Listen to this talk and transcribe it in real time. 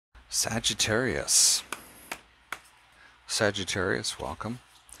Sagittarius. Sagittarius, welcome.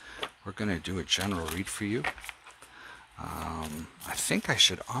 We're going to do a general read for you. I think I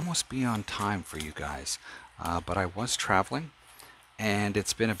should almost be on time for you guys, but I was traveling, and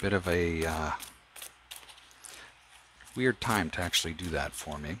it's been a bit of a weird time to actually do that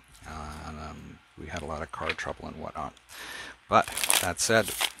for me. We had a lot of car trouble and whatnot. But that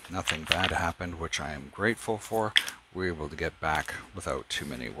said, nothing bad happened, which I am grateful for. We were able to get back without too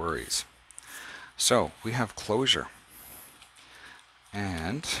many worries. So we have closure.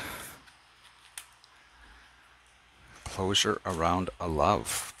 And closure around a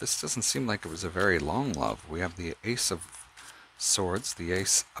love. This doesn't seem like it was a very long love. We have the Ace of Swords, the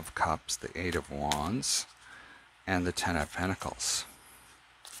Ace of Cups, the Eight of Wands, and the Ten of Pentacles.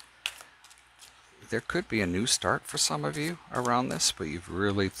 There could be a new start for some of you around this, but you've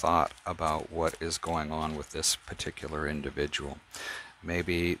really thought about what is going on with this particular individual.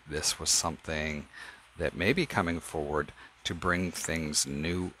 Maybe this was something that may be coming forward to bring things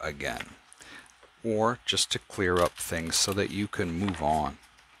new again, or just to clear up things so that you can move on.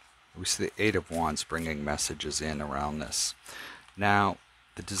 We see the Eight of Wands bringing messages in around this. Now,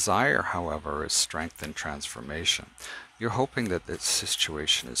 the desire, however, is strength and transformation. You're hoping that this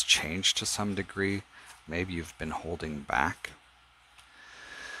situation has changed to some degree. Maybe you've been holding back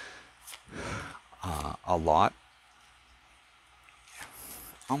a lot.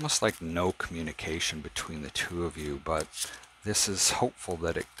 Almost like no communication between the two of you, but this is hopeful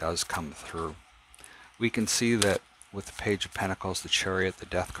that it does come through. We can see that with the Page of Pentacles, the Chariot, the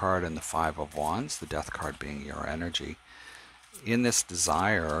Death card, and the Five of Wands, the Death card being your energy, in this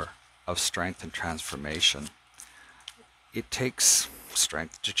desire of strength and transformation, it takes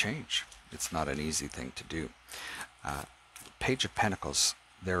strength to change. It's not an easy thing to do. Page of Pentacles,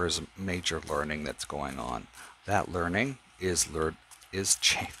 there is major learning that's going on. That learning is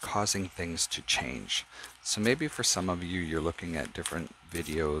causing things to change. So maybe for some of you, you're looking at different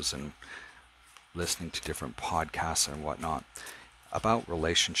videos and listening to different podcasts and whatnot about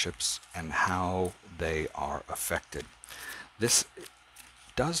relationships and how they are affected. This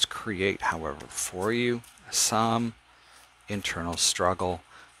does create, however, for you some internal struggle,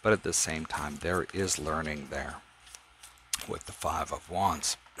 but at the same time there is learning there with the Five of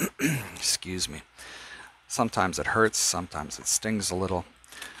Wands. Excuse me. Sometimes it hurts, sometimes it stings a little,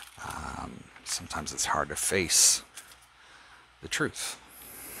 sometimes it's hard to face the truth.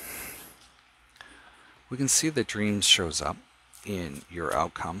 We can see that dreams shows up in your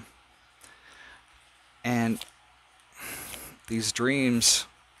outcome, and these dreams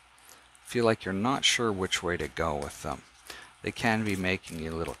feel like you're not sure which way to go with them. They can be making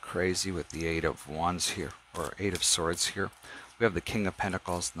you a little crazy with the Eight of Wands here, or Eight of Swords here. We have the King of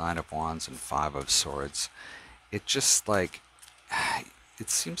Pentacles, Nine of Wands, and Five of Swords. It just like,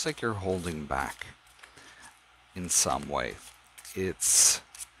 it seems like you're holding back in some way. It's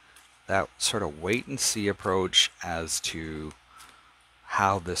that sort of wait and see approach as to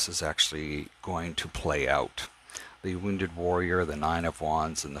how this is actually going to play out. The Wounded Warrior, the Nine of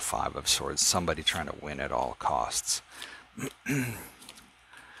Wands, and the Five of Swords, somebody trying to win at all costs.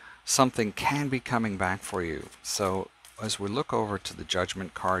 Something can be coming back for you. So as we look over to the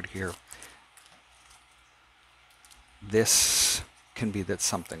Judgment card here, this can be that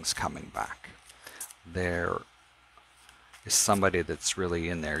something's coming back. There is somebody that's really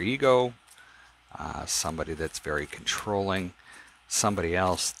in their ego, somebody that's very controlling, somebody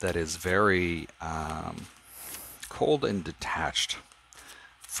else that is very cold and detached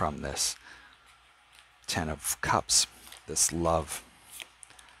from this Ten of Cups, this love.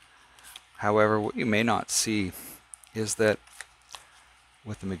 However, what you may not see is that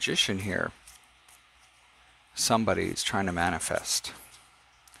with the Magician here, somebody's trying to manifest.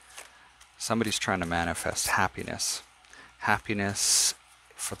 Somebody's trying to manifest happiness. Happiness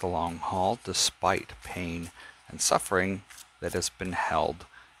for the long haul, despite pain and suffering that has been held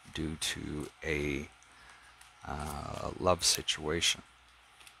due to a love situation.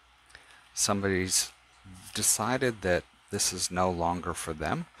 Somebody's decided that this is no longer for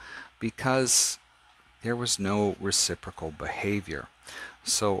them because there was no reciprocal behavior.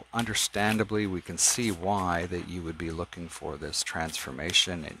 So understandably, we can see why that you would be looking for this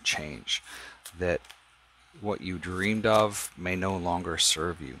transformation and change, that what you dreamed of may no longer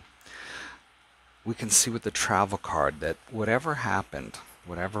serve you. We can see with the Travel card that whatever happened,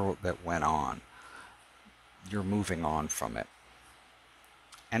 whatever that went on, you're moving on from it.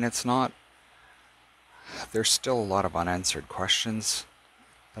 And it's not, there's still a lot of unanswered questions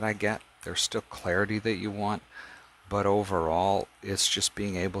that I get. There's still clarity that you want, but overall it's just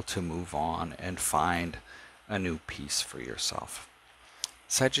being able to move on and find a new peace for yourself.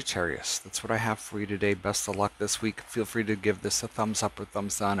 Sagittarius, that's what I have for you today. Best of luck this week. Feel free to give this a thumbs up or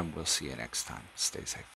thumbs down, and we'll see you next time. Stay safe.